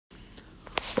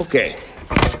Okay,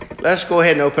 let's go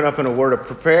ahead and open up in a word of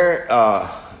prayer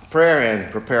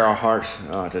and prepare our hearts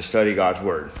to study God's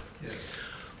Word. Yes.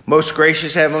 Most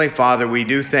gracious Heavenly Father, we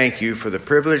do thank you for the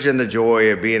privilege and the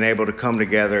joy of being able to come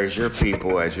together as your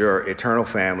people, as your eternal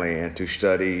family, and to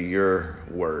study your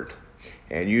Word.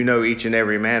 And you know each and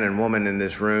every man and woman in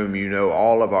this room. You know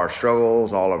all of our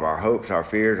struggles, all of our hopes, our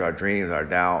fears, our dreams, our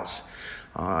doubts.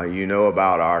 You know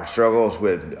about our struggles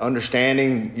with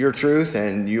understanding your truth,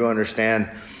 and you understand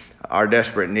our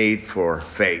desperate need for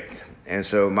faith. And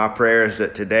so my prayer is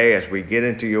that today, as we get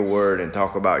into your word and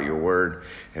talk about your word,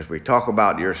 as we talk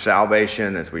about your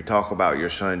salvation, as we talk about your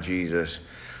son Jesus,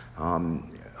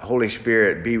 Holy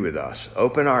Spirit, be with us.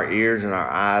 Open our ears and our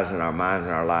eyes and our minds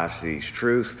and our lives to these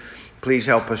truths. Please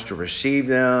help us to receive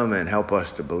them and help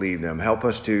us to believe them. Help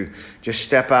us to just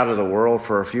step out of the world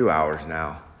for a few hours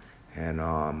now and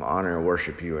honor and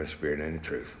worship you in spirit and in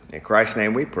truth. In Christ's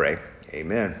name we pray.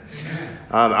 Amen.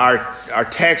 Our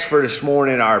text for this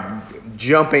morning, our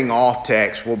jumping off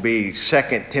text, will be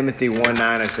 2 Timothy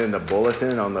 1:9. It's in the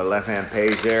bulletin on the left-hand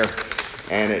page there.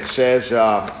 And it says,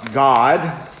 God,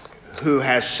 who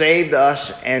has saved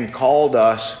us and called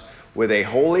us with a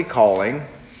holy calling,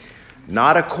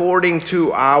 not according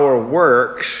to our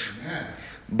works,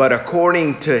 but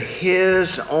according to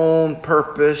his own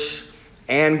purpose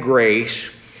and grace,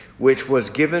 which was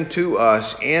given to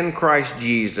us in Christ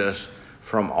Jesus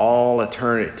from all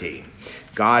eternity.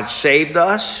 God saved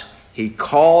us. He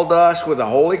called us with a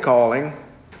holy calling,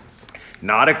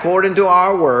 not according to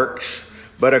our works,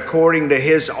 but according to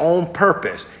his own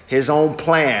purpose, his own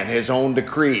plan, his own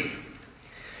decree,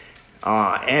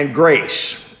 and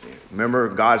grace. Remember,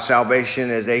 God's salvation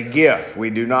is a gift. We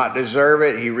do not deserve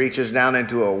it. He reaches down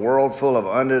into a world full of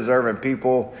undeserving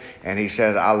people, and he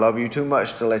says, I love you too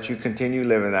much to let you continue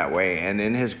living that way. And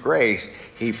in his grace,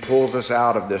 he pulls us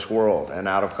out of this world and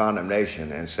out of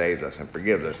condemnation and saves us and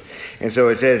forgives us. And so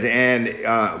it says,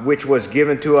 and which was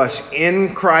given to us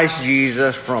in Christ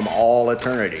Jesus from all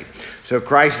eternity. So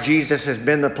Christ Jesus has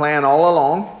been the plan all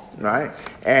along, right?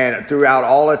 And throughout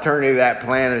all eternity, that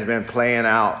plan has been playing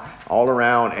out all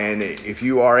around. And if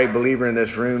you are a believer in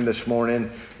this room this morning,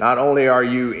 not only are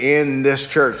you in this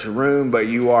church room, but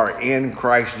you are in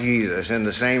Christ Jesus in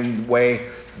the same way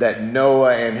that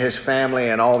Noah and his family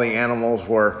and all the animals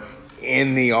were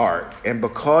in the ark. And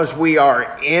because we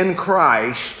are in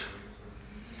Christ,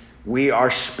 we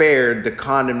are spared the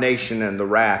condemnation and the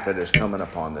wrath that is coming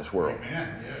upon this world. Amen.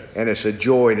 And it's a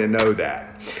joy to know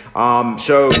that.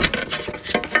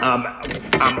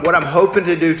 What I'm hoping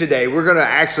to do today, we're going to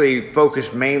actually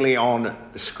focus mainly on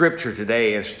Scripture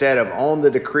today instead of on the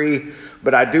decree.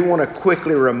 But I do want to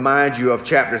quickly remind you of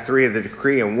chapter 3 of the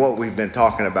decree and what we've been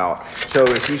talking about. So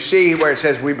if you see where it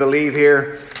says we believe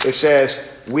here, it says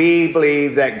we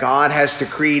believe that God has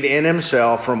decreed in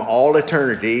himself from all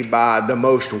eternity by the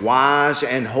most wise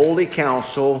and holy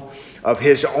counsel of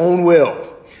his own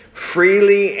will,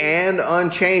 freely and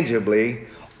unchangeably,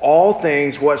 all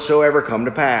things whatsoever come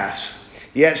to pass.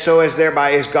 Yet so as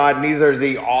thereby is God neither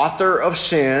the author of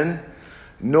sin,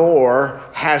 nor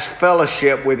has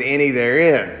fellowship with any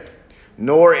therein,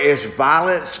 nor is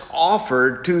violence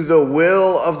offered to the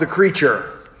will of the creature,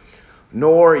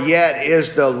 nor yet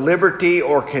is the liberty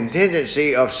or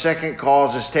contingency of second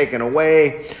causes taken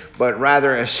away, but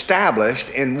rather established,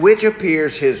 in which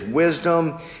appears his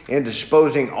wisdom in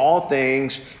disposing all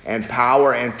things, and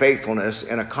power and faithfulness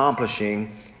in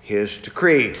accomplishing his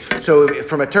decree. So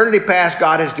from eternity past,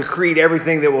 God has decreed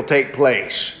everything that will take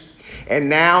place. And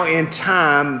now in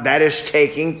time, that is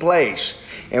taking place.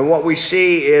 And what we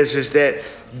see is that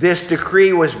this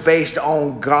decree was based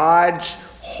on God's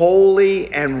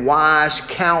holy and wise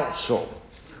counsel.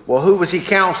 Well, who was he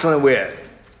counseling with?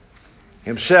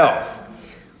 Himself.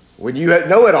 When you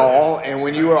know it all, and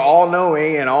when you are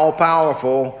all-knowing and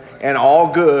all-powerful and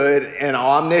all good and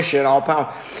omniscient,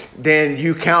 all-powerful, then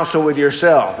you counsel with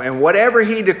yourself. And whatever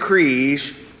he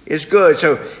decrees is good.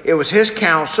 So it was his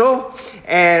counsel,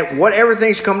 and whatever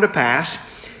things come to pass,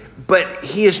 but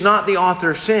he is not the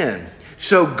author of sin.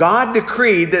 So God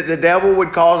decreed that the devil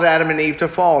would cause Adam and Eve to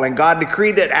fall. And God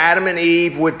decreed that Adam and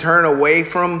Eve would turn away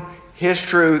from his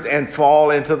truth and fall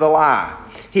into the lie.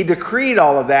 He decreed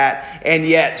all of that, and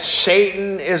yet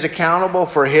Satan is accountable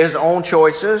for his own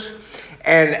choices,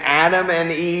 and Adam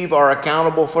and Eve are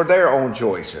accountable for their own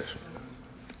choices.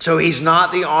 So he's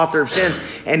not the author of sin,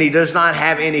 and he does not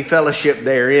have any fellowship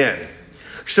therein.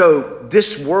 So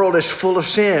this world is full of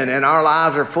sin, and our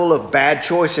lives are full of bad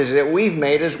choices that we've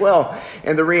made as well.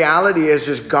 And the reality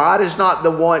is God is not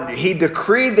the one. He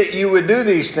decreed that you would do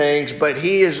these things, but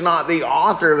he is not the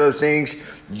author of those things.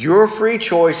 Your free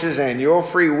choices and your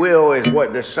free will is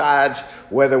what decides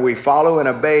whether we follow and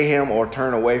obey him or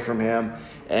turn away from him.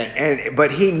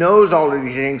 But he knows all of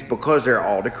these things because they're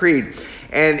all decreed.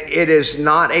 And it is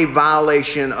not a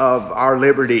violation of our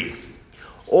liberty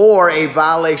or a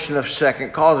violation of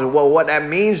second causes. Well, what that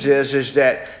means is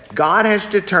that God has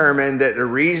determined that the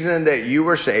reason that you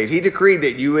were saved, he decreed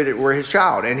that you were his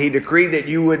child, and he decreed that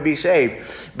you would be saved.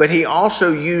 But he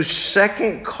also used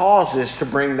second causes to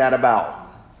bring that about.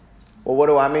 Well, what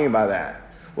do I mean by that?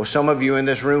 Well, some of you in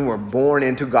this room were born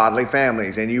into godly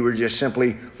families, and you were just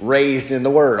simply raised in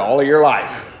the Word all of your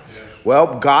life.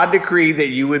 Well, God decreed that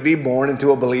you would be born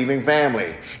into a believing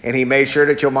family. And he made sure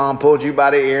that your mom pulled you by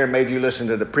the ear and made you listen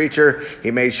to the preacher. He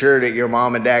made sure that your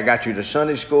mom and dad got you to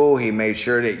Sunday school. He made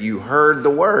sure that you heard the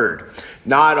word.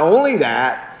 Not only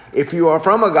that, if you are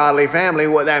from a godly family,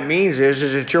 what that means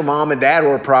is that your mom and dad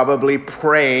were probably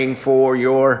praying for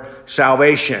your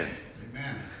salvation.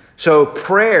 Amen. So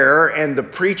prayer and the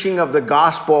preaching of the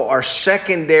gospel are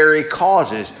secondary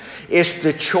causes. It's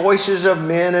the choices of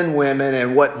men and women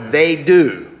and what they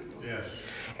do. Yes.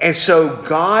 And so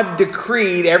God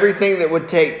decreed everything that would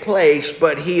take place,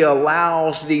 but he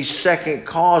allows these second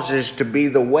causes to be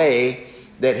the way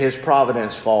that his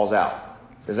providence falls out.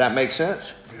 Does that make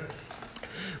sense? Yes.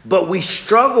 But we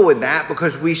struggle with that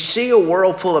because we see a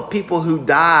world full of people who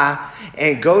die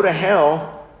and go to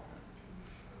hell,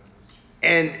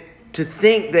 and to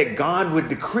think that God would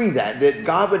decree that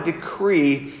God would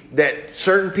decree that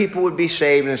certain people would be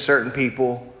saved and certain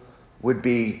people would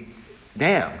be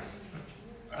damned.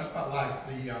 That's not like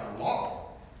the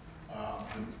law.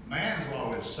 The man's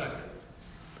law is second.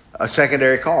 A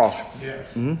secondary cause. Yes.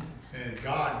 Mm-hmm. And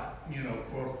God,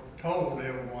 told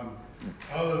everyone,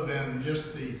 other than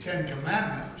just the Ten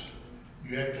Commandments,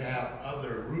 you have to have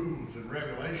other rules and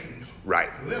regulations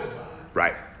to live by.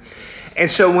 Right.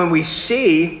 And so when we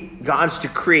see God's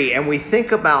decree and we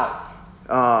think about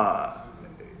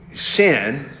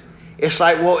sin, it's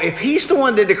like, well, if he's the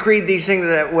one that decreed these things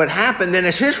that would happen, then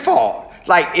it's his fault.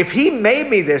 Like, if he made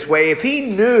me this way, if he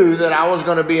knew that I was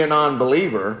going to be a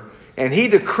non-believer and he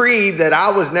decreed that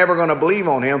I was never going to believe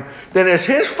on him, then it's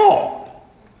his fault.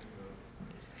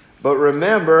 But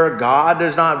remember, God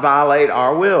does not violate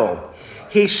our will.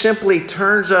 He simply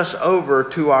turns us over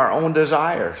to our own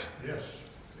desires. Yes.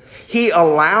 He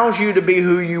allows you to be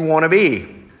who you want to be.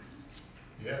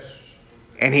 Yes.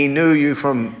 And he knew you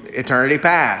from eternity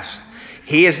past.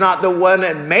 He is not the one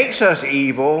that makes us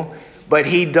evil, but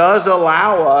he does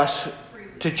allow us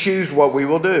to choose what we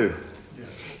will do. Yes.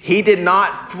 He did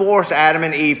not force Adam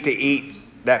and Eve to eat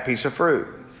that piece of fruit.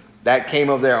 That came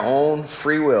of their own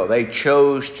free will. They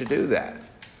chose to do that.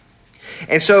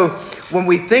 And so when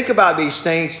we think about these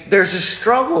things, there's a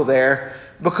struggle there,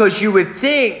 because you would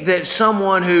think that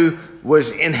someone who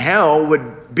was in hell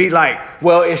would be like,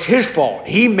 well, it's his fault.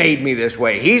 He made me this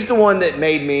way. He's the one that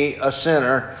made me a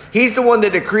sinner. He's the one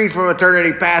that decreed from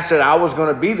eternity past that I was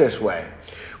going to be this way.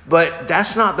 But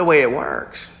that's not the way it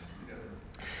works.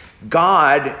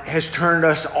 God has turned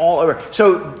us all over.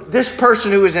 So this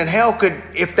person who is in hell could,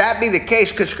 if that be the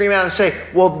case, could scream out and say,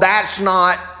 well, that's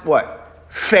not what?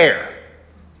 Fair.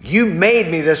 You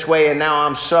made me this way, and now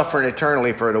I'm suffering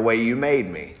eternally for the way you made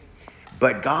me.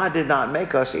 But God did not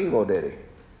make us evil, did he?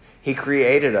 He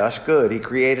created us good. He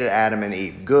created Adam and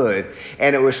Eve good.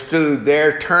 And it was through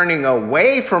their turning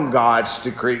away from God's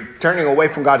decree, turning away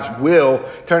from God's will,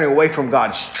 turning away from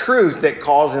God's truth that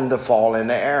caused them to fall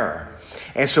into error.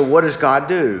 And so what does God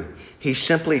do? He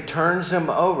simply turns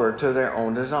them over to their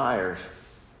own desires.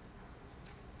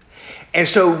 And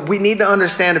so we need to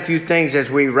understand a few things as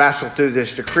we wrestle through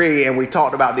this decree, and we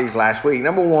talked about these last week.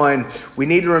 Number one, we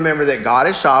need to remember that God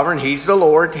is sovereign. He's the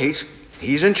Lord. He's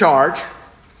in charge.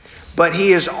 But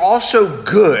he is also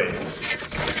good.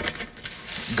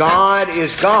 God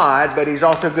is God, but he's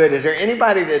also good. Is there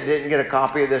anybody that didn't get a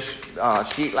copy of this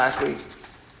sheet last week?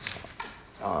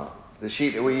 The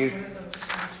sheet that we used?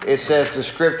 It says the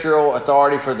scriptural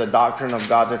authority for the doctrine of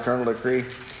God's eternal decree.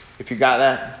 If you got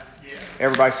that? Yeah.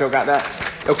 Everybody still got that?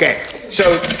 Okay.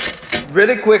 So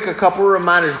really quick, a couple of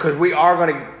reminders, because we're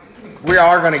going to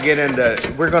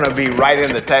be right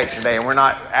in the text today, and we're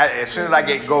not, as soon as I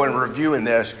get going reviewing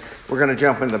this, we're going to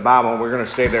jump into the Bible, and we're going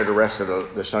to stay there the rest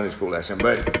of the Sunday school lesson.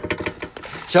 But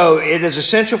so it is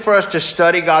essential for us to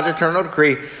study God's eternal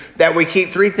decree that we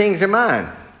keep three things in mind.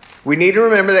 We need to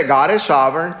remember that God is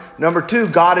sovereign. Number two,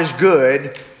 God is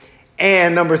good.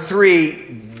 And number three,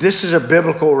 this is a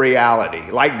biblical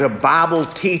reality. Like the Bible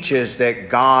teaches that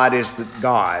God is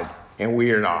God and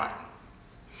we are not.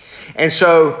 And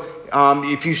so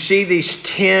if you see these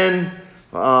 10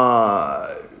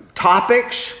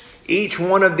 topics, Each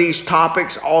one of these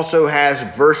topics also has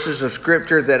verses of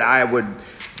scripture that I would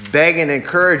beg and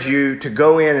encourage you to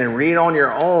go in and read on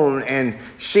your own and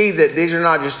see that these are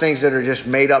not just things that are just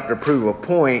made up to prove a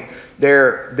point.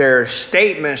 They're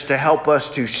statements to help us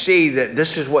to see that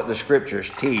this is what the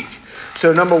scriptures teach.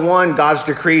 So number one, God's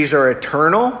decrees are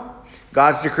eternal.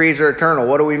 God's decrees are eternal.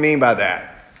 What do we mean by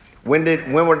that?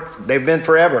 They've been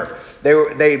forever.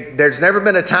 There's never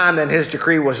been a time that his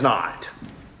decree was not.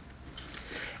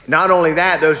 Not only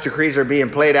that, those decrees are being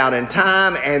played out in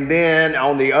time, and then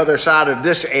on the other side of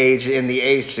this age, in the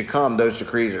age to come, those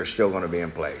decrees are still going to be in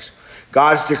place.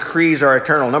 God's decrees are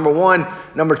eternal. Number one.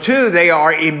 Number two, they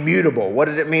are immutable. What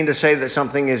does it mean to say that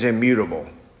something is immutable?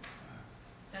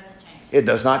 Doesn't change. It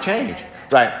does not change.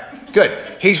 Right. Good.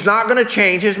 He's not going to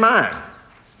change his mind.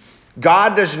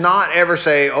 God does not ever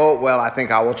say, oh, well, I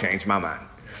think I will change my mind.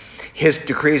 His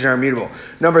decrees are immutable.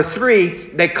 Number three,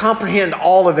 they comprehend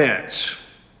all events.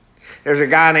 There's a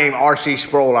guy named R.C.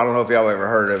 Sproul. I don't know if y'all ever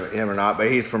heard of him or not,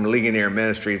 but he's from Ligonier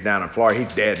Ministries down in Florida.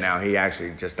 He's dead now. He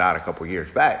actually just died a couple years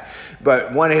back.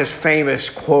 But one of his famous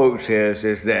quotes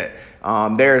is that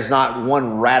there is not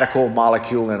one radical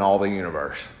molecule in all the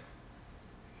universe.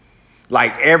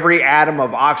 Like every atom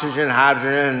of oxygen,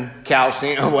 hydrogen,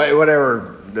 calcium,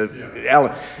 whatever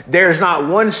element, there's not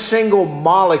one single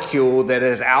molecule that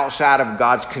is outside of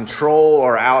God's control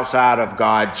or outside of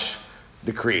God's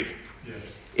decree.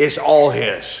 It's all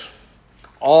his.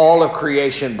 All of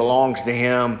creation belongs to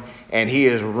him, and he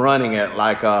is running it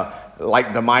like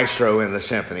the maestro in the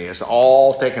symphony. It's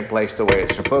all taking place the way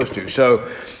it's supposed to.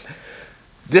 So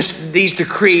these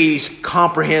decrees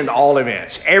comprehend all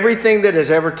events. Everything that has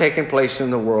ever taken place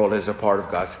in the world is a part of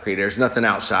God's decree. There's nothing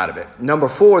outside of it. Number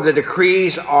four, the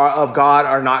decrees of God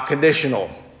are not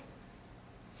conditional.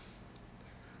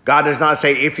 God does not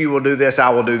say, if you will do this, I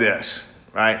will do this.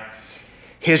 Right?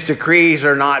 His decrees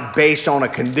are not based on a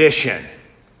condition.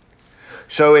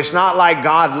 So it's not like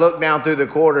God looked down through the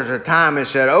quarters of time and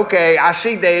said, okay, I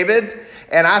see David,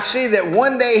 and I see that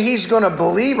one day he's going to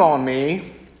believe on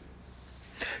me.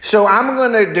 So I'm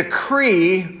going to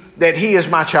decree that he is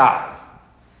my child.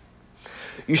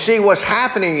 You see, what's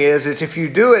happening is if you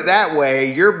do it that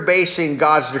way, you're basing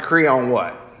God's decree on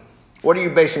what? What are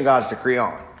you basing God's decree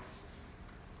on?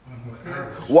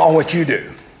 Well, on what you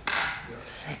do.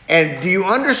 And do you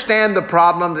understand the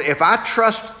problem? If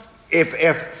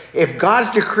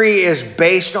God's decree is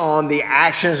based on the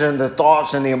actions and the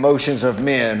thoughts and the emotions of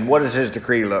men, what does his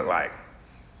decree look like?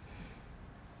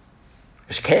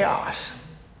 It's chaos.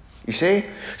 You see?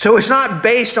 So it's not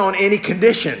based on any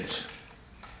conditions.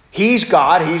 He's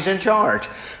God. He's in charge.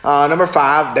 Number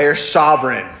five, they're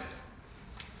sovereign.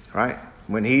 Right?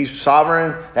 When he's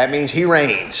sovereign, that means he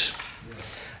reigns.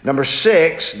 Number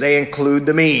six, they include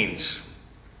the means.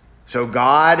 So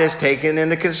God has taken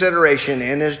into consideration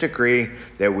in his decree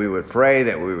that we would pray,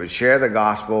 that we would share the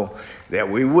gospel, that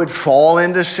we would fall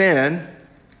into sin,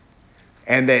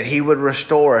 and that he would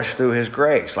restore us through his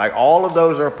grace. Like all of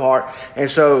those are a part. And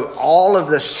so all of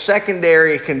the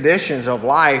secondary conditions of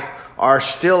life are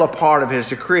still a part of his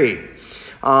decree.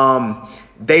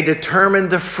 They determine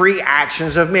the free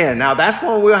actions of men. Now that's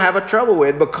one we'll have a trouble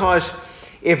with, because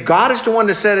if God is the one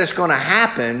that said it's going to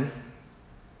happen,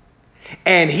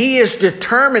 and he is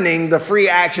determining the free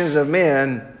actions of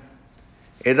men,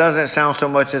 it doesn't sound so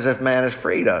much as if man is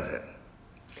free, does it?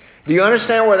 Do you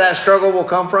understand where that struggle will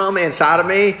come from inside of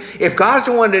me? If God's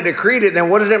the one that decreed it, then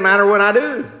what does it matter what I do?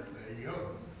 There you go.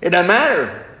 It doesn't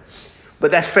matter.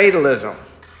 But that's fatalism.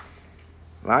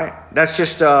 Right? That's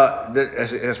just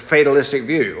a fatalistic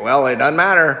view. Well, it doesn't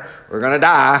matter. We're going to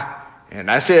die. And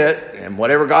that's it. And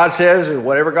whatever God says is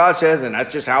whatever God says. And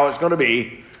that's just how it's going to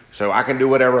be. So I can do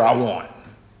whatever I want.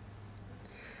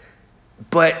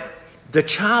 But the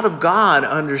child of God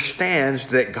understands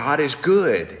that God is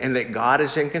good and that God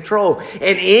is in control. And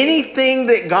anything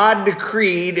that God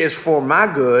decreed is for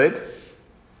my good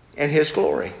and his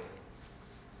glory.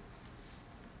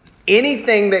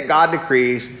 Anything that God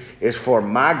decrees is for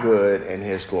my good and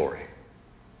his glory.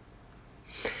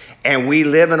 And we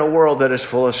live in a world that is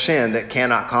full of sin that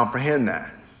cannot comprehend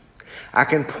that. I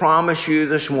can promise you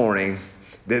this morning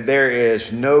that there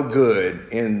is no good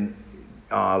in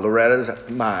Loretta's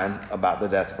mind about the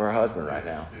death of her husband right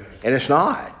now. And it's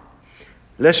not.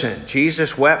 Listen,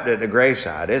 Jesus wept at the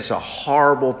graveside. It's a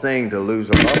horrible thing to lose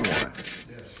a loved one.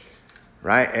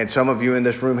 Right? And some of you in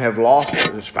this room have lost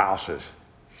spouses.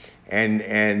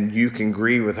 And you can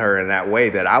grieve with her in that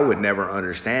way that I would never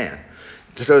understand.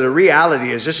 So the reality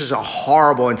is this is a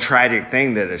horrible and tragic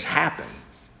thing that has happened.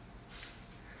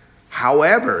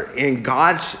 However, in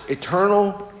God's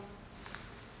eternal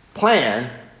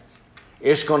plan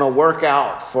it's going to work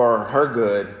out for her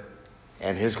good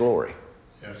and his glory.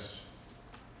 Yes.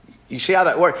 You see how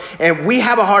that works? And we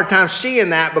have a hard time seeing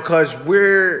that because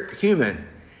we're human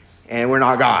and we're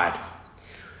not God.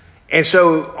 And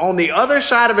so on the other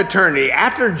side of eternity,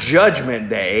 after Judgment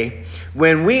Day,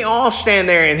 when we all stand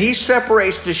there and he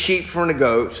separates the sheep from the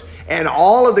goats, and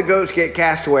all of the goats get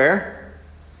cast where?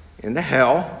 Into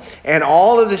hell. And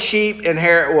all of the sheep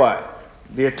inherit what?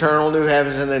 The eternal new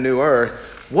heavens and the new earth.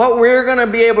 What we're going to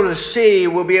be able to see,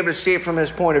 we'll be able to see it from his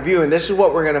point of view. And this is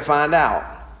what we're going to find out.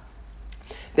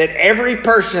 That every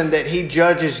person that he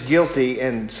judges guilty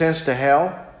and sends to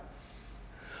hell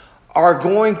are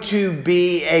going to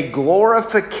be a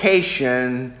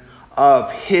glorification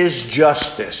of his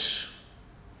justice.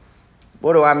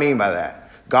 What do I mean by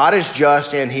that? God is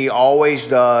just and he always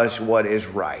does what is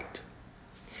right.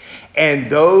 And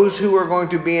those who are going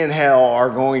to be in hell are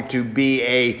going to be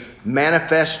a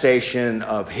manifestation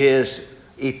of his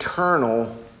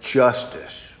eternal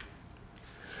justice.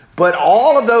 But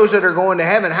all of those that are going to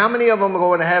heaven, how many of them are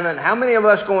going to heaven? How many of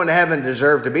us going to heaven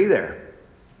deserve to be there?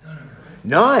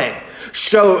 None.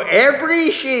 So every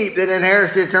sheep that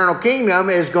inherits the eternal kingdom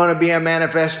is going to be a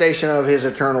manifestation of his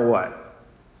eternal what?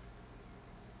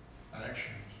 Actions.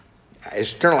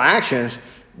 His eternal actions,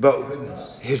 but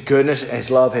his goodness,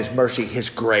 his love, his mercy, his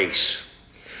grace.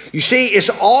 You see, it's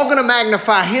all going to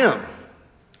magnify him.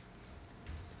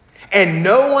 And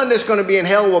no one that's going to be in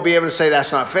hell will be able to say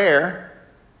that's not fair,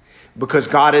 because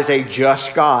God is a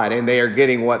just God and they are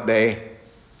getting what they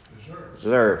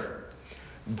deserve.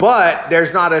 But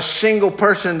there's not a single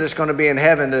person that's going to be in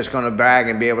heaven that's going to brag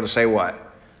and be able to say what?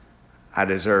 I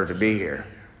deserve to be here.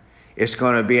 It's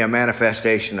going to be a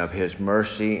manifestation of his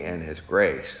mercy and his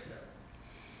grace.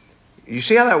 You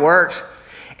see how that works?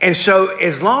 And so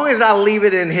as long as I leave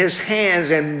it in his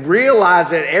hands and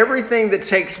realize that everything that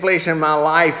takes place in my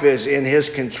life is in his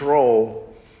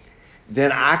control,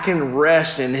 then I can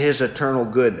rest in his eternal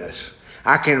goodness.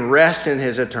 I can rest in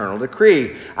his eternal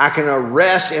decree. I can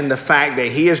rest in the fact that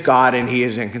he is God and he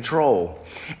is in control.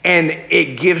 And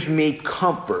it gives me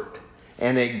comfort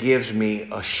and it gives me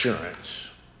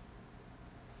assurance.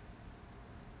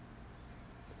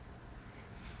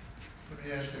 Let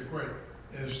me ask you a question.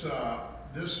 Is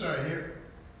this here,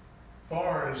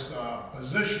 far as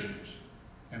positions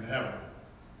in heaven,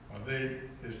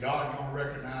 is God going to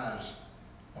recognize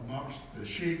amongst the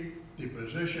sheep the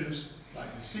positions like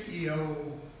the CEO,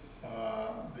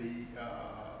 the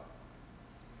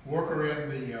worker in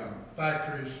the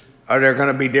factories? Are there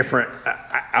going to be different?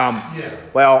 Yeah.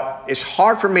 Well, it's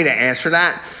hard for me to answer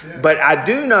that, but I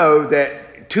do know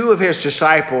that two of his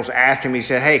disciples asked him. He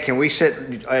said, "Hey, can we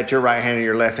sit at your right hand and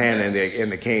your left hand in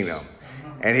the kingdom?"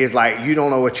 And he's like, "You don't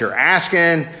know what you're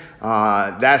asking.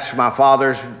 That's my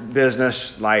Father's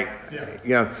business."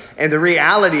 And the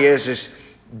reality is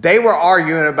they were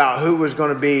arguing about who was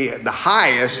going to be the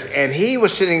highest, and he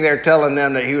was sitting there telling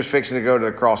them that he was fixing to go to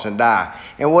the cross and die.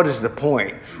 And what is the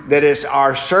point? That it's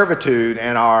our servitude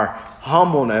and our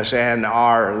humbleness and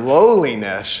our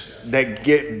lowliness that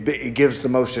gives the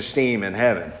most esteem in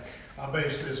heaven. I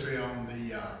base this on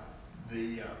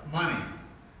the money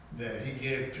that he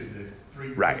gave to the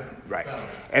three. Right.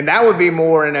 And that would be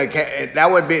more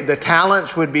the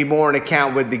talents would be more in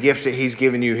account with the gifts that he's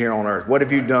given you here on earth. What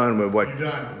have you done with what? You've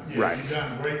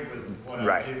done great with what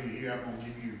I give you here. I'm going to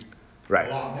give you a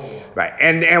lot more. Right.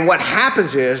 And what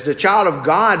happens is the child of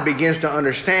God begins to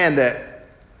understand that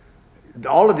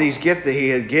all of these gifts that he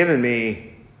has given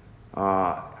me,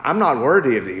 I'm not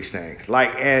worthy of these things.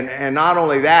 And not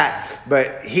only that,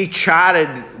 but he chided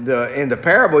in the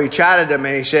parable. He chided them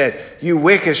and he said, "You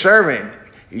wicked servant,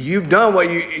 you've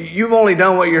only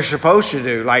done what you're supposed to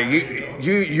do. Like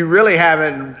you really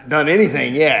haven't done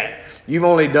anything yet. You've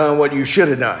only done what you should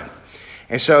have done."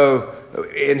 And so,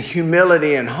 in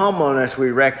humility and humbleness,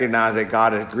 we recognize that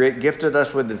God has gifted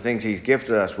us with the things he's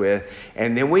gifted us with,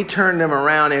 and then we turn them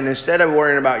around, and instead of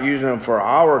worrying about using them for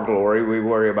our glory, we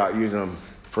worry about using them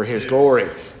for his glory.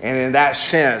 And in that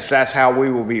sense, that's how we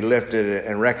will be lifted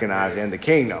and recognized in the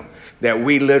kingdom, that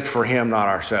we lived for him, not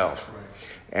ourselves.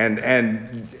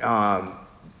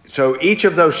 So each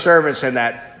of those servants in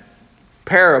that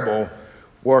parable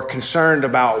were concerned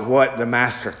about what the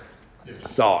master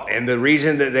thought. And the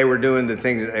reason that they were doing the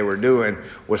things that they were doing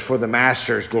was for the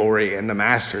master's glory and the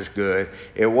master's good.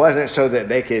 It wasn't so that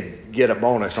they could get a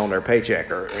bonus on their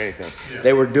paycheck or anything. Yeah.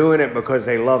 They were doing it because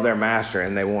they loved their master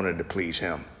and they wanted to please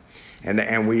him.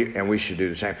 And we should do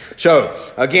the same. So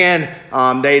again,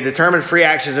 they determined free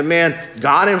actions of men.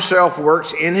 God himself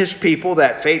works in his people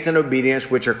that faith and obedience,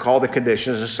 which are called the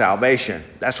conditions of salvation.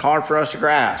 That's hard for us to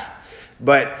grasp.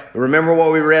 But remember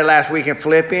what we read last week in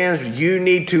Philippians? You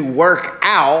need to work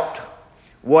out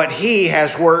what he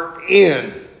has worked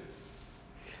in.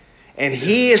 And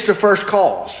he is the first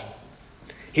cause.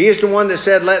 He is the one that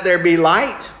said, let there be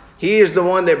light. He is the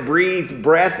one that breathed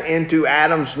breath into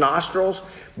Adam's nostrils.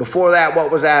 Before that, what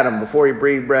was Adam before he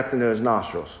breathed breath into his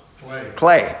nostrils?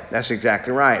 Clay. That's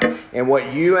exactly right. And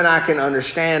what you and I can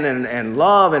understand and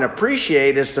love and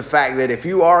appreciate is the fact that if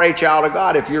you are a child of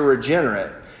God, if you're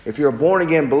regenerate, if you're a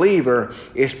born-again believer,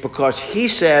 it's because he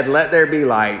said, let there be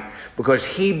light, because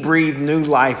he breathed new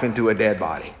life into a dead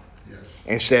body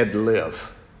and said,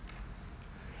 live.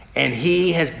 And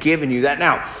he has given you that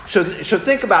now. So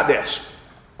think about this.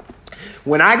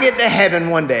 When I get to heaven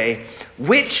one day,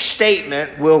 which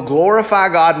statement will glorify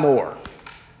God more?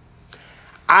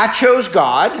 I chose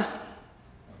God,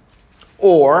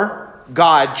 or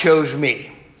God chose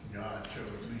me? God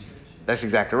chose me. That's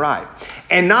exactly right.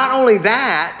 And not only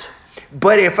that,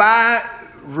 but if I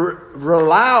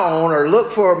rely on or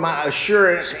look for my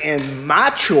assurance in my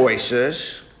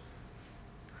choices,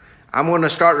 I'm going to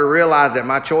start to realize that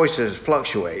my choices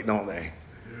fluctuate, don't they?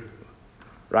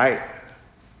 Right?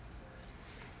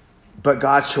 But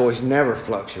God's choice never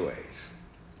fluctuates.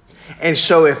 And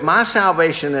so if my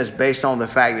salvation is based on the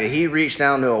fact that he reached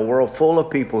down to a world full of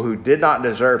people who did not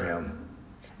deserve him,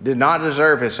 did not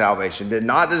deserve his salvation, did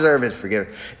not deserve his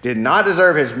forgiveness, did not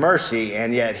deserve his mercy,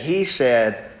 and yet he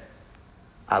said,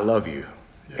 I love you,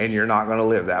 and you're not going to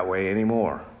live that way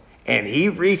anymore. And he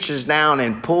reaches down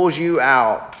and pulls you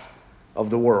out of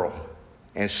the world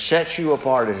and sets you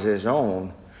apart as his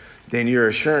own, then your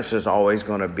assurance is always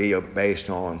going to be based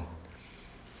on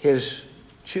his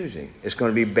choosing. It's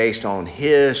going to be based on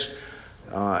his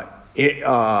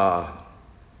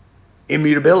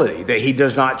immutability, that he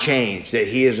does not change, that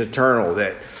he is eternal,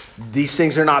 that these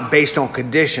things are not based on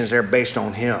conditions, they're based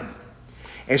on him.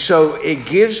 And so it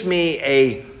gives me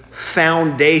a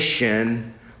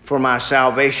foundation for my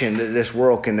salvation that this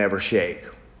world can never shake.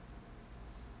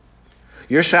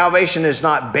 Your salvation is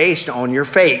not based on your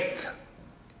faith.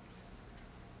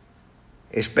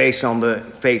 It's based on the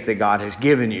faith that God has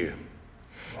given you.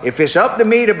 If it's up to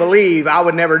me to believe, I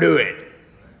would never do it.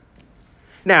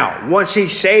 Now, once he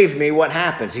saved me, what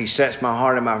happens? He sets my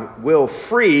heart and my will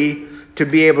free to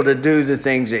be able to do the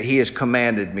things that he has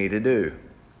commanded me to do.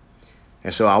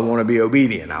 And so I want to be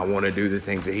obedient. I want to do the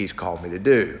things that he's called me to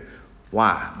do.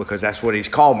 Why? Because that's what he's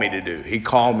called me to do. He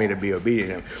called me to be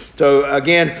obedient. So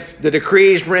again, the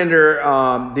decrees render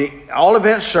all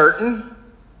events certain.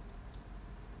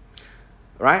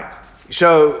 Right?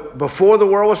 So before the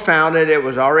world was founded, it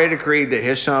was already decreed that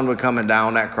his son would come and die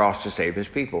on that cross to save his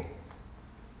people.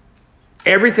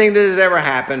 Everything that has ever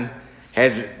happened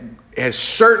has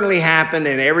certainly happened,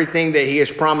 and everything that he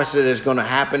has promised that is going to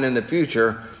happen in the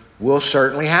future will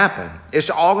certainly happen. It's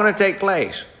all going to take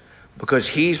place because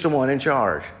he's the one in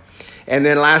charge. And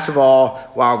then last of all,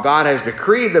 while God has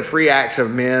decreed the free acts of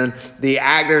men, the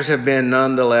actors have been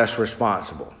nonetheless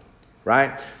responsible.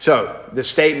 Right? So the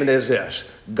statement is this: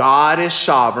 God is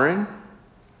sovereign,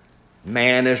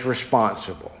 man is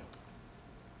responsible.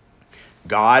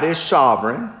 God is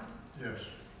sovereign, yes,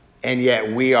 and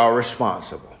yet we are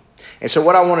responsible. And so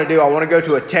what I want to do, I want to go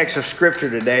to a text of Scripture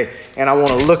today, and I want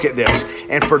to look at this.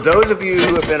 And for those of you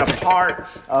who have been a part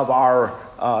of our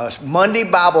Monday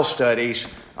Bible studies,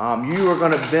 you are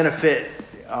going to benefit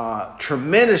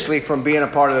tremendously from being a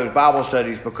part of those Bible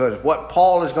studies, because what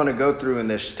Paul is going to go through in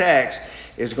this text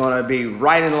is going to be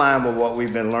right in line with what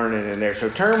we've been learning in there. So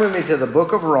turn with me to the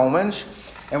book of Romans,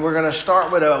 and we're going to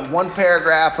start with one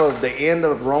paragraph of the end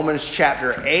of Romans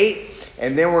chapter 8,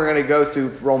 and then we're going to go through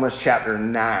Romans chapter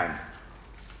 9.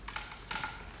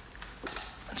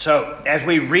 So as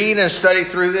we read and study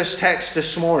through this text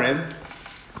this morning,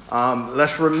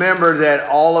 let's remember that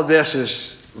all of this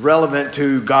is relevant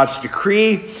to God's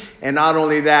decree, and not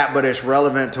only that, but it's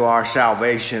relevant to our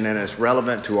salvation and it's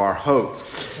relevant to our hope.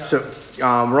 So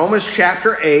Romans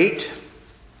chapter 8,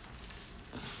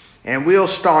 and we'll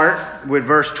start with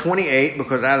verse 28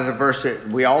 because that is a verse that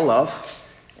we all love.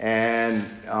 And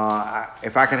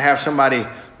if I could have somebody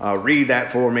read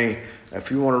that for me, if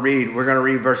you want to read, we're going to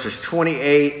read verses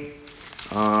 28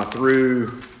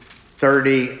 through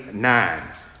 39.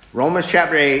 Romans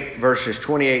chapter 8, verses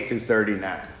 28 through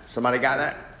 39. Somebody got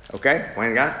that? Okay.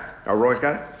 Wayne got it? Or Roy's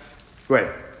got it? Go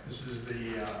ahead. This is the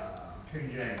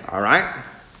King James. All right.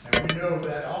 And we know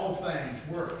that all things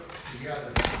work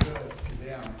together for good to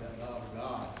them that love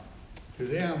God, to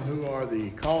them who are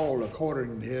the called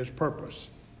according to his purpose.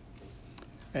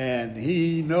 And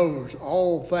he knows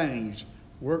all things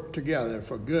work together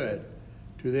for good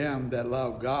to them that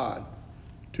love God,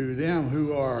 to them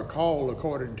who are called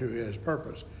according to his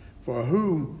purpose. For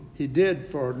whom he did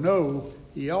foreknow,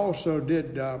 he also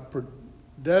did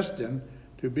predestine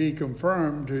to be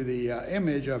conformed to the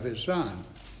image of his Son,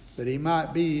 that he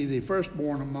might be the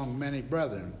firstborn among many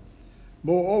brethren.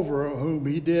 Moreover, whom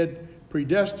he did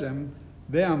predestine,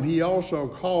 them he also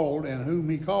called, and whom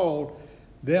he called,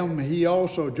 them he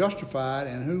also justified,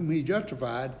 and whom he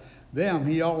justified, them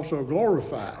he also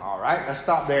glorified. All right, let's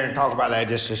stop there and talk about that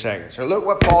just a second. So look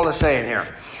what Paul is saying here.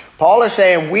 Paul is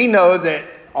saying we know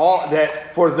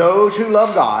that for those who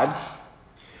love God,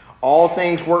 all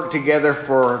things work together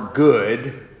for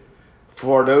good,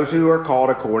 for those who are called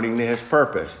according to his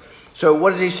purpose. So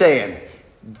what is he saying?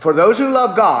 For those who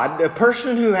love God, the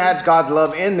person who has God's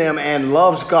love in them and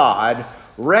loves God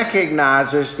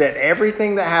recognizes that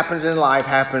everything that happens in life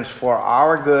happens for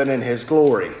our good and his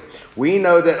glory. We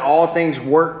know that all things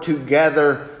work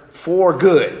together for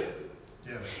good.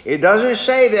 Yes. It doesn't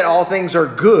say that all things are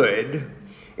good.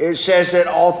 It says that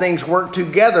all things work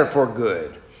together for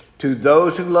good to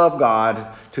those who love God,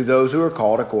 to those who are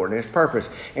called according to his purpose.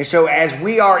 And so as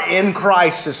we are in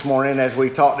Christ this morning, as we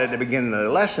talked at the beginning of the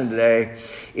lesson today,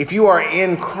 if you are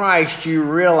in Christ, you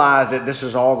realize that this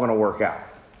is all going to work out.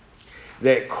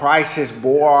 That Christ has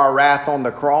bore our wrath on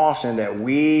the cross, and that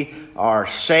we are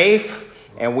safe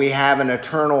and we have an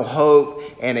eternal hope,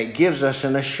 and it gives us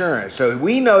an assurance. So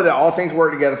we know that all things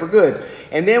work together for good.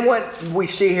 And then what we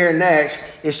see here next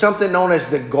is something known as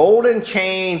the golden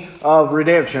chain of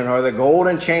redemption, or the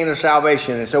golden chain of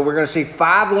salvation. And so we're going to see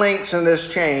 5 links in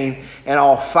this chain, and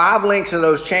all 5 links of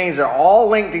those chains are all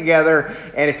linked together.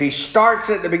 And if he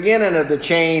starts at the beginning of the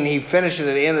chain, he finishes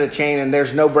at the end of the chain, and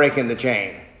there's no break in the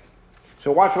chain.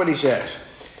 So watch what he says.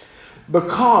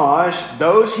 Because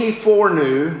those he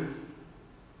foreknew,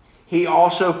 he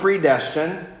also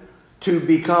predestined to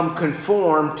become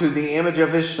conformed to the image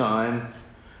of his Son,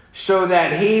 so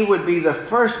that he would be the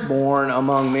firstborn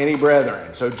among many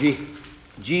brethren. So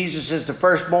Jesus is the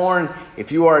firstborn.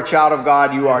 If you are a child of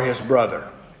God, you are his brother.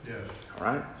 Yes. All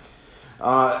right?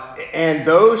 And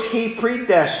those he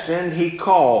predestined, he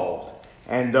called.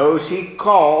 And those he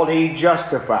called, he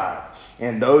justified.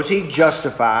 And those he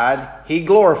justified, he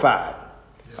glorified.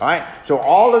 Yes. All right? So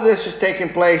all of this is taking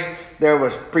place. There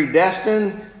was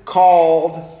predestined,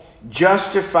 called,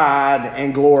 justified,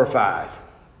 and glorified.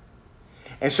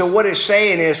 And so what it's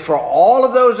saying is, for all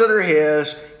of those that are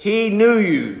his, he knew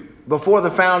you before the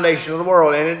foundation of the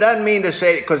world. And it doesn't mean to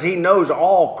say, because he knows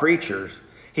all creatures.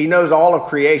 He knows all of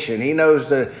creation. He knows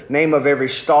the name of every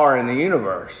star in the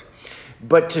universe.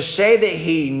 But to say that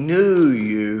he knew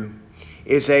you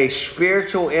is a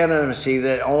spiritual intimacy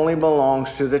that only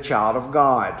belongs to the child of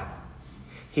God.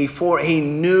 He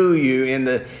knew you in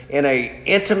an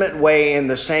intimate way, in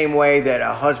the same way that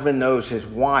a husband knows his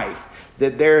wife.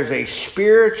 That there's a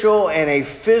spiritual and a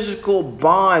physical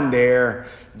bond there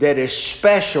that is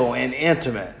special and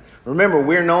intimate. Remember,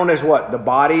 we're known as what? The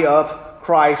body of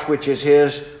Christ, which is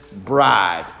his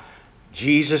bride.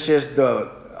 Jesus is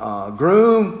the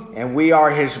groom, and we are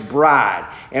his bride.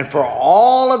 And for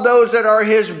all of those that are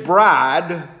his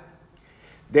bride,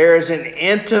 there is an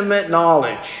intimate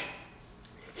knowledge.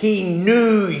 He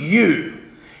knew you.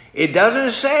 It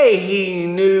doesn't say he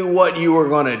knew what you were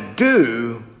going to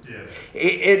do. Yes.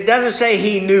 It doesn't say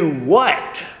he knew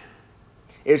what.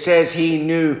 It says he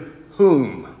knew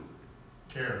whom.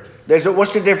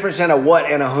 What's the difference in a what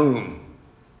and a whom?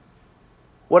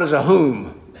 What is a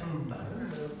whom?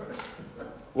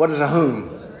 What is a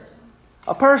whom?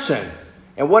 A person.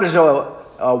 And what is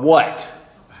a what?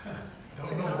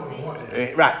 Don't know what a what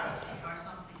is. Right.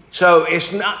 So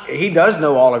it's not, he does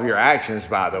know all of your actions,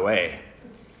 by the way.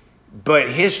 But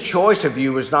his choice of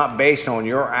you was not based on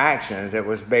your actions. It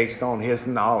was based on his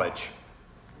knowledge.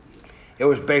 It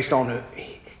was based on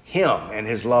him and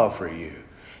his love for you.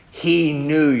 He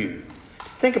knew you.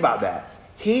 Think about that.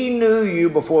 He knew you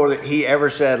before he ever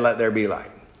said, let there be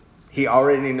light. He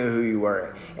already knew who you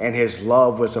were, and his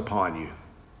love was upon you.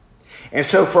 And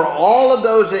so for all of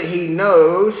those that he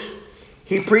knows,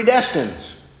 he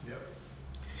predestines.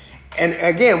 And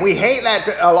again, we hate that.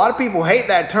 A lot of people hate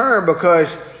that term,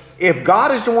 because if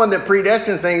God is the one that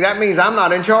predestined things, that means I'm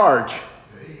not in charge.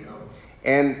 There you go.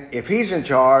 And if he's in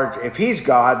charge, if he's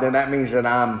God, then that means that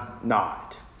I'm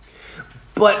not.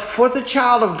 But for the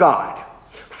child of God,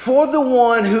 for the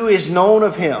one who is known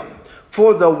of him,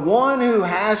 for the one who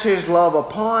has his love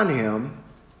upon him,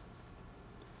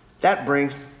 that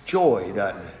brings joy,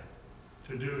 doesn't it?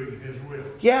 To doing his will.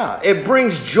 Yeah, it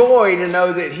brings joy to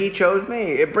know that he chose me.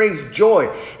 It brings joy.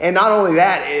 And not only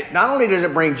that, not only does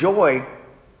it bring joy,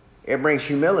 it brings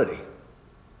humility.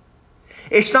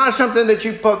 It's not something that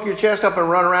you poke your chest up and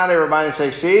run around everybody and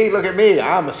say, see, look at me,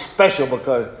 I'm special,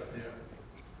 because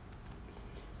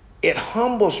it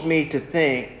humbles me to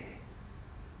think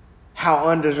how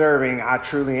undeserving I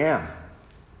truly am.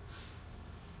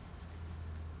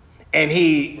 And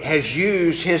he has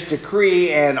used his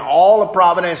decree and all of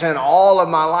providence and all of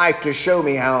my life to show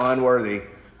me how unworthy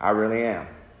I really am.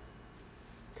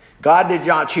 God did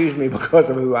not choose me because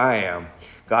of who I am.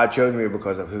 God chose me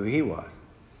because of who he was.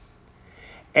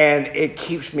 And it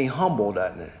keeps me humble,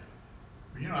 doesn't it?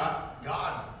 You know,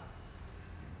 God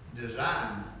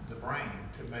designed the brain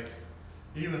to make,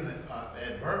 even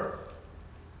at birth,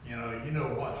 you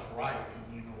know what's right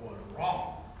and you know what's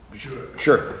wrong.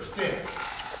 Sure.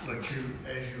 But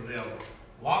as you live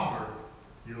longer,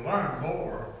 you learn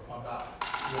more about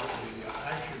what the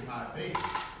action might be.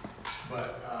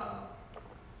 But,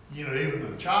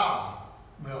 even the child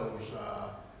knows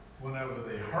whenever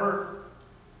they hurt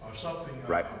or something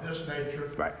of this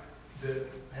nature that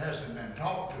hasn't been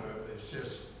taught to them, it's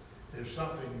just there's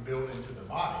something built into the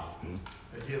body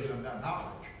that gives them that knowledge.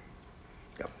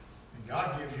 Yep. And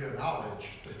God gives you a knowledge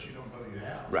that you don't know you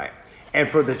have. Right. And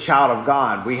for the child of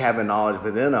God, we have a knowledge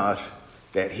within us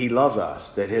that he loves us,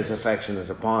 that his affection is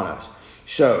upon us.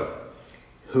 So,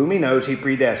 whom he knows, he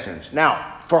predestines.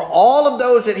 Now, for all of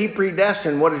those that he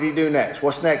predestined, what does he do next?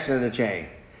 What's next in the chain?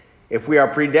 If we are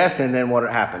predestined, then what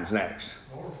happens next?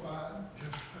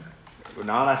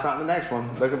 No, that's not the next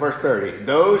one. Look at verse 30.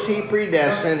 Those he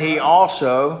predestined, he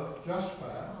also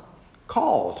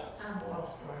called.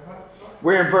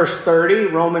 We're in verse 30,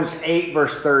 Romans 8,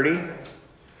 verse 30.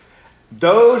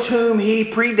 Those whom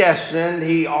he predestined,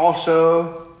 he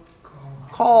also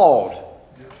called.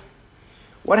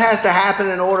 What has to happen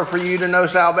in order for you to know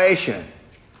salvation?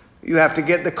 You have to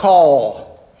get the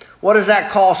call. What does that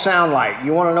call sound like?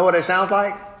 You want to know what it sounds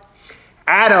like?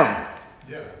 Adam,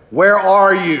 where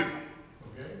are you?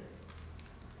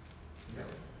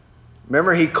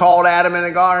 Remember, he called Adam in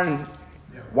the garden?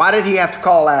 Why did he have to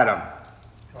call Adam?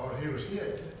 Because he was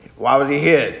hid. Why was he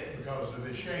hid? Because of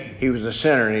his shame. He was a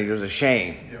sinner and he was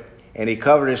ashamed. And he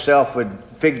covered himself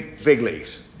with fig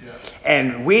leaves.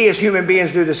 And we as human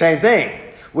beings do the same thing.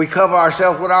 We cover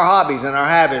ourselves with our hobbies and our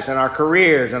habits and our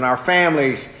careers and our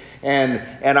families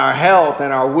and our health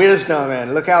and our wisdom,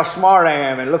 and look how smart I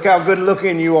am and look how good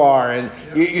looking you are. And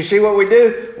you see what we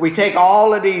do? We take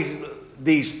all of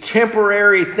these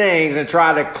temporary things and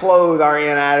try to clothe our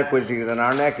inadequacies and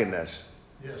our nakedness.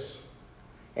 Yes.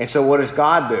 And so what does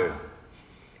God do?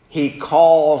 He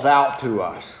calls out to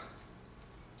us.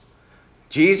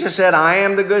 Jesus said, I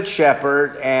am the good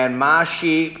shepherd, and my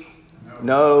sheep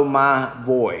know my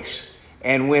voice.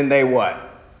 And when they what?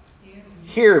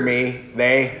 Hear me,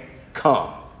 they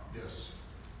come. Yes.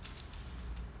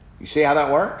 You see how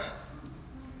that works?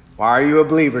 Why are you a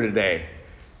believer today?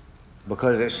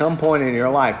 Because at some point in your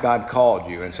life, God called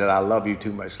you and said, I love you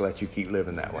too much to let you keep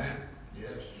living that way. Yes.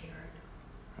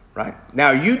 Right?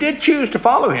 Now, you did choose to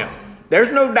follow him.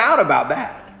 There's no doubt about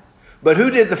that. But who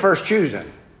did the first choosing?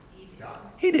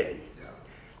 He did.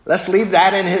 Let's leave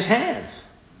that in his hands.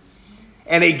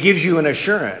 And it gives you an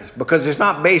assurance, because it's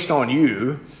not based on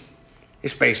you.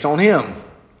 It's based on him.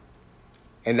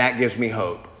 And that gives me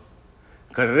hope.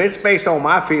 Because if it's based on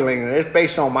my feeling and it's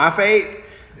based on my faith,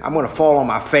 I'm going to fall on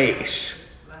my face.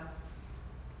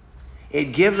 It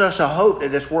gives us a hope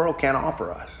that this world can't offer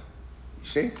us. You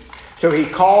see? So he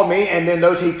called me, and then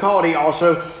those he called, he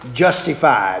also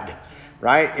justified.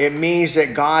 Right? It means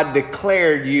that God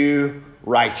declared you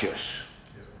righteous.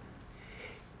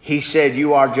 He said,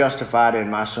 you are justified in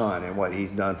my son and what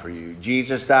he's done for you.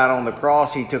 Jesus died on the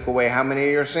cross. He took away how many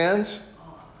of your sins?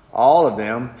 All of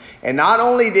them. And not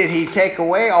only did he take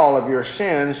away all of your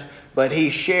sins, but he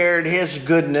shared his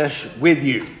goodness with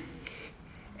you.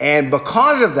 And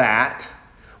because of that,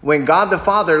 when God the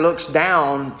Father looks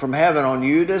down from heaven on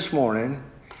you this morning,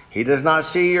 he does not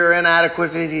see your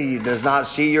inadequacy. He does not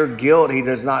see your guilt. He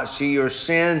does not see your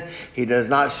sin. He does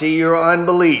not see your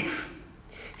unbelief.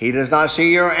 He does not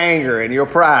see your anger and your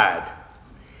pride.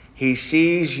 He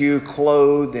sees you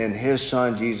clothed in his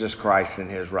son, Jesus Christ, and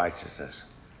his righteousness.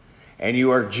 And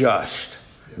you are just,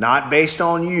 not based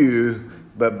on you,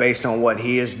 but based on what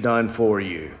he has done for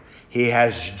you. He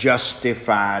has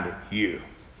justified you.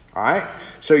 All right?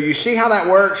 So you see how that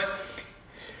works?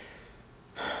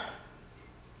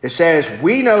 It says,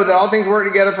 we know that all things work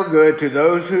together for good to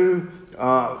those who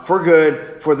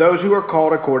for those who are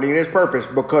called according to his purpose,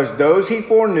 because those he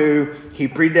foreknew, he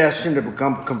predestined to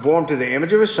become conformed to the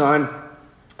image of his son,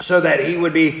 so that he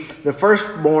would be the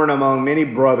firstborn among many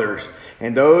brothers.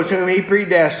 And those whom he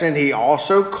predestined, he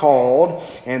also called.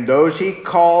 And those he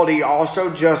called, he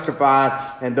also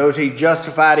justified. And those he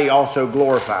justified, he also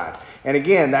glorified. And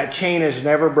again, that chain is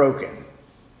never broken.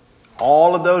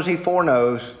 All of those he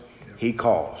foreknows, he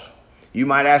calls. You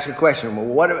might ask a question,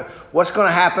 well, what's going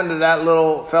to happen to that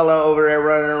little fellow over there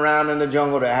running around in the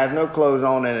jungle that has no clothes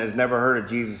on and has never heard of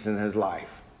Jesus in his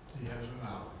life? He has a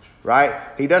knowledge. Right?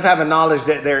 He does have a knowledge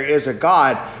that there is a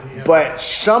God, but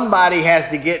somebody has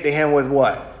to get to him with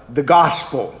what? The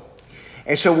gospel.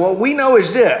 And so what we know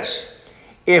is this.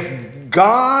 If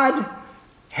God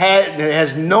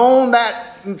has known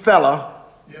that fella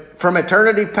from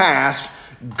eternity past,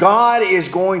 God is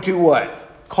going to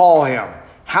what? Call him.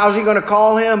 How's he going to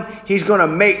call him? He's going to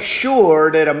make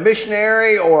sure that a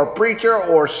missionary or a preacher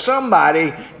or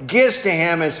somebody gets to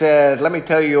him and says, let me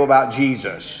tell you about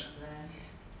Jesus.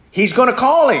 He's going to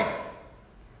call him.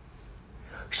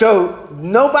 So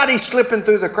nobody's slipping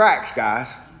through the cracks, guys.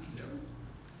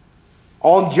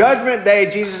 On Judgment Day,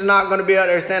 Jesus is not going to be out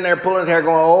there standing there pulling his hair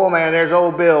going, oh man, there's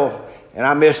old Bill and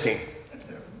I missed him.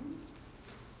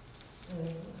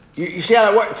 You see how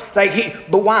that works?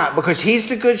 But why? Because he's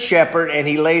the good shepherd and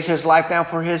he lays his life down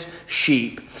for his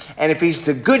sheep. And if he's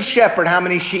the good shepherd, how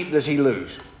many sheep does he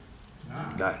lose?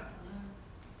 None.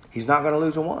 He's not going to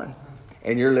lose a one.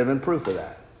 And you're living proof of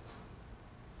that.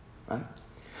 Right?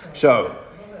 So.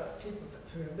 What about people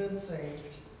who have been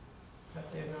saved, but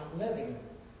they're not living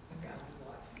a godly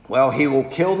life? Well, he will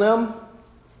kill them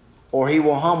or he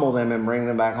will humble them and bring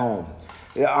them back home.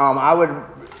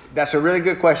 That's a really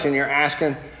good question you're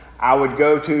asking. I would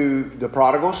go to the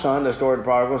prodigal son, the story of the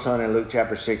prodigal son in Luke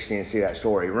chapter 16 and see that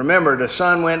story. Remember, the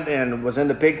son went and was in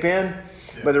the pig pen,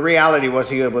 but the reality was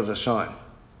he was a son.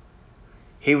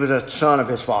 He was a son of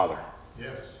his father.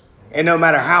 Yes. And no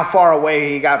matter how far away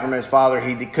he got from his father,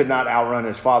 he could not outrun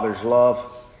his father's love.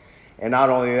 And not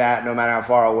only that, no matter how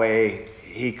far away,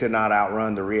 he could not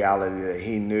outrun the reality that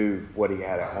he knew what he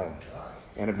had at home.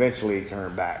 And eventually he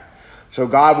turned back. So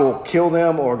God will kill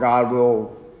them or God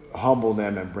will humble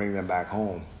them and bring them back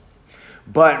home.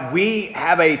 But we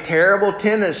have a terrible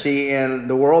tendency in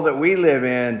the world that we live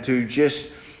in to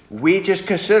we just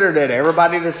consider that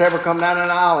everybody that's ever come down an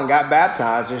aisle and got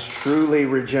baptized is truly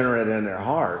regenerate in their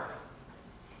heart.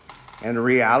 And the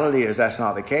reality is that's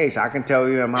not the case. I can tell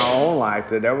you in my own life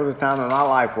that there was a time in my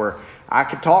life where I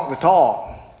could talk the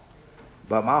talk,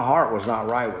 but my heart was not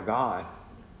right with God.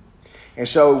 And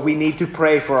so we need to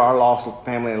pray for our lost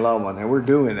family and loved ones. And we're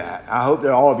doing that. I hope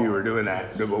that all of you are doing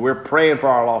that. But we're praying for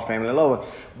our lost family and loved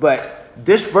ones. But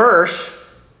this verse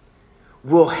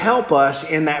will help us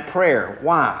in that prayer.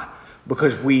 Why?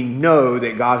 Because we know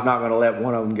that God's not going to let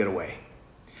one of them get away.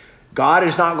 God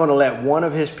is not going to let one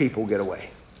of his people get away.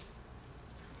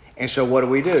 And so what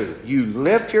do? You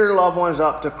lift your loved ones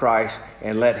up to Christ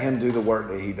and let him do the work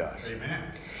that he does. Amen.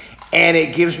 And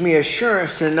it gives me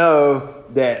assurance to know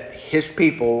that his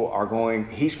people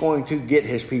he's going to get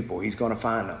his people. He's going to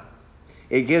find them.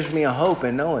 It gives me a hope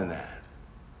in knowing that.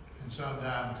 And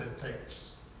sometimes it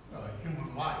takes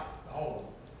human life,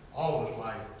 all his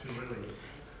life to really.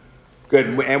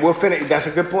 Good. And we'll finish. That's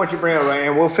a good point you bring up.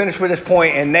 And we'll finish with this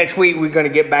point. And next week we're going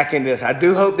to get back into this. I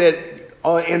do hope that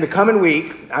in the coming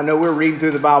week, I know we're reading through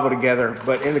the Bible together,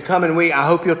 but in the coming week, I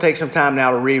hope you'll take some time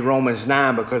now to read Romans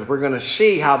 9 because we're going to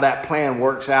see how that plan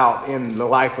works out in the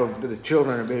life of the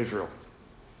children of Israel.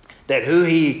 That who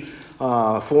he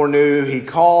foreknew, he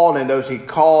called, and those he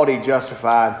called, he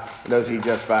justified, and those he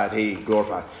justified, he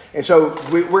glorified. And so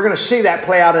we're going to see that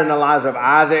play out in the lives of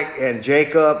Isaac and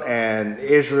Jacob and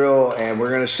Israel, and we're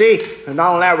going to see, and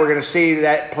not only that, we're going to see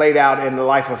that played out in the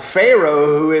life of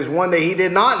Pharaoh, who is one that he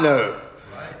did not know.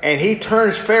 And he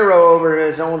turns Pharaoh over to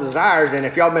his own desires. And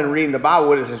if y'all been reading the Bible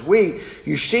with us this week,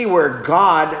 you see where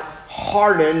God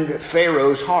hardened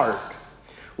Pharaoh's heart.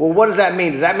 Well, what does that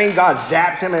mean? Does that mean God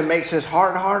zaps him and makes his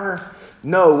heart harder?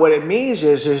 No, what it means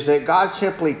is that God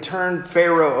simply turned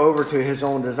Pharaoh over to his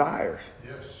own desires.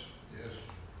 Yes.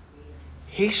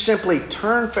 He simply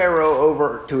turned Pharaoh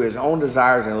over to his own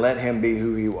desires and let him be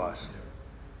who he was.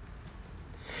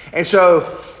 And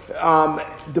so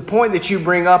the point that you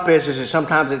bring up is that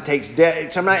sometimes it takes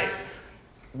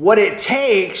what it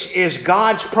takes is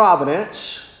God's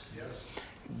providence,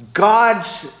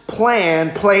 God's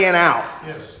plan playing out.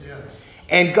 Yes.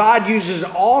 And God uses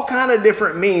all kind of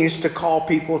different means to call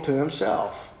people to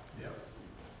himself. Yep.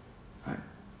 Right?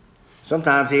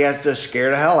 Sometimes he has to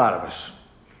scare the hell out of us.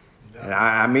 And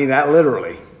I mean that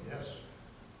literally. Yes.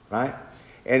 Right?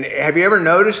 And have you ever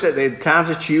noticed that the times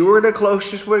that you were the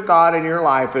closest with God in your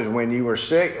life is when you were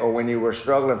sick or when you were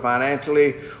struggling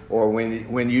financially or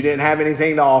when you didn't have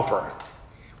anything to offer?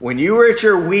 When you are at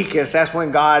your weakest, that's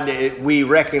when we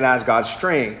recognize God's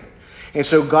strength. And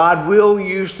so God will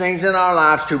use things in our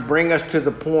lives to bring us to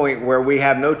the point where we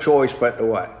have no choice but to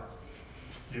what?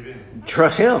 Give in.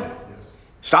 Trust Him. Yes.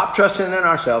 Stop trusting in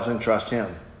ourselves and trust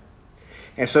Him.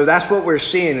 And so that's what we're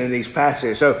seeing in these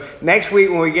passages. So next week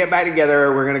when we get back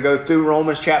together, we're going to go through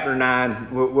Romans chapter 9.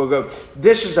 We'll go.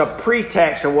 This is a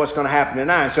pretext of what's going to happen in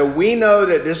 9. So we know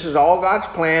that this is all God's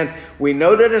plan. We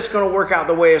know that it's going to work out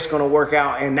the way it's going to work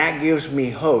out. And that gives me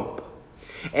hope.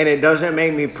 And it doesn't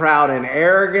make me proud and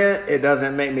arrogant. It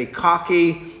doesn't make me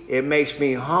cocky. It makes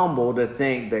me humble to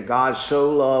think that God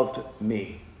so loved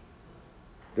me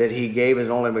that He gave His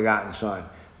only begotten Son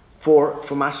for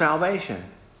my salvation.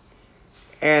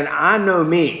 And I know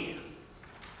me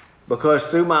because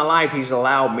through my life He's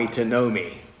allowed me to know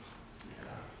me.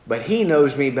 But He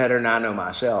knows me better than I know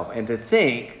myself. And to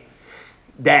think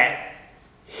that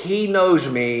He knows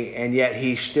me and yet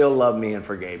He still loved me and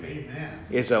forgave me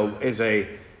is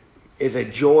a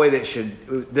joy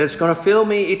that's going to fill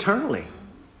me eternally.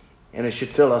 And it should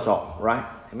fill us all, right?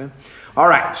 Amen. All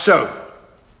right, so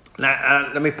now,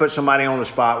 let me put somebody on the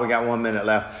spot. We got 1 minute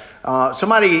left.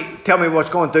 Somebody tell me what's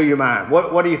going through your mind.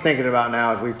 What are you thinking about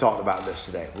now as we've talked about this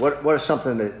today? What is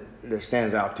something that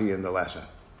stands out to you in the lesson?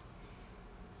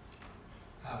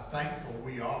 How thankful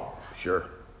we are. Sure.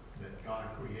 That God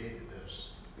created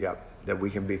us. Yep, that we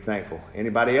can be thankful.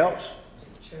 Anybody else?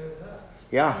 He chose us.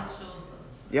 Yeah.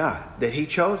 Yeah, that He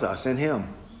chose us in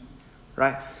Him.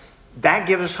 Right? That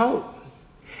gives us hope.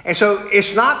 And so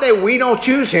it's not that we don't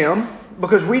choose Him,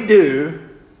 because we do.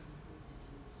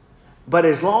 But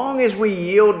as long as we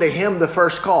yield to Him the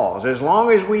first cause, as long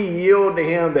as we yield to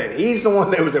Him that He's the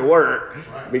one that was at work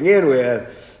to begin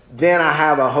with, then I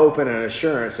have a hope and an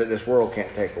assurance that this world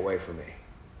can't take away from me.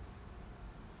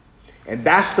 And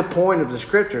that's the point of the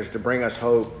Scriptures, to bring us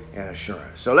hope and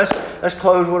assurance. So let's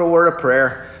close with a word of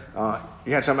prayer.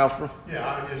 You had something else, bro? Yeah,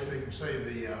 I was just thinking,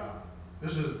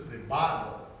 this is the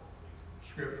Bible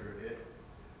Scripture.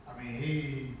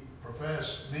 He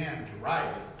professed men to write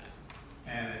it,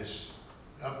 and it's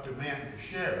up to men to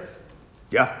share it.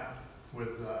 Yeah.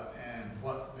 And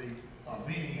what the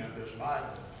meaning of this Bible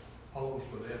holds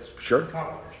with its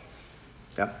colors.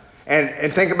 Yeah.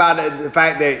 And think about it, the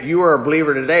fact that you are a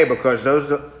believer today because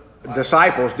those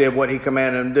disciples did what He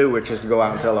commanded them to do, which is to go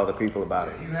out and tell other people about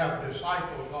it. You have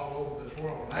disciples all over this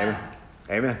world now. Amen.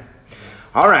 Amen.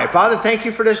 All right, Father, thank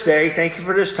You for this day. Thank You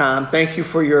for this time. Thank You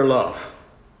for Your love.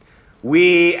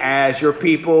 We, as Your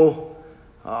people,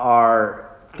 are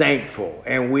thankful,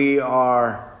 and we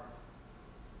are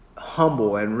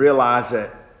humble and realize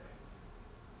that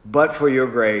but for Your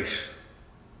grace,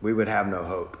 we would have no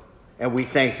hope. And we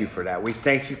thank You for that. We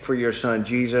thank You for Your Son,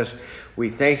 Jesus. We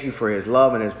thank You for His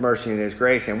love and His mercy and His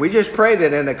grace. And we just pray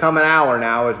that in the coming hour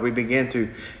now, as we begin to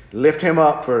lift Him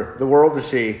up for the world to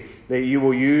see, that You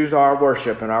will use our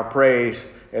worship and our praise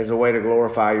as a way to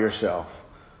glorify Yourself.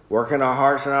 Work in our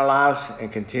hearts and our lives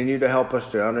and continue to help us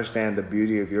to understand the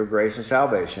beauty of Your grace and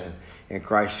salvation. In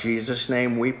Christ Jesus'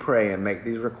 name we pray and make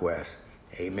these requests.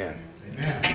 Amen. Amen.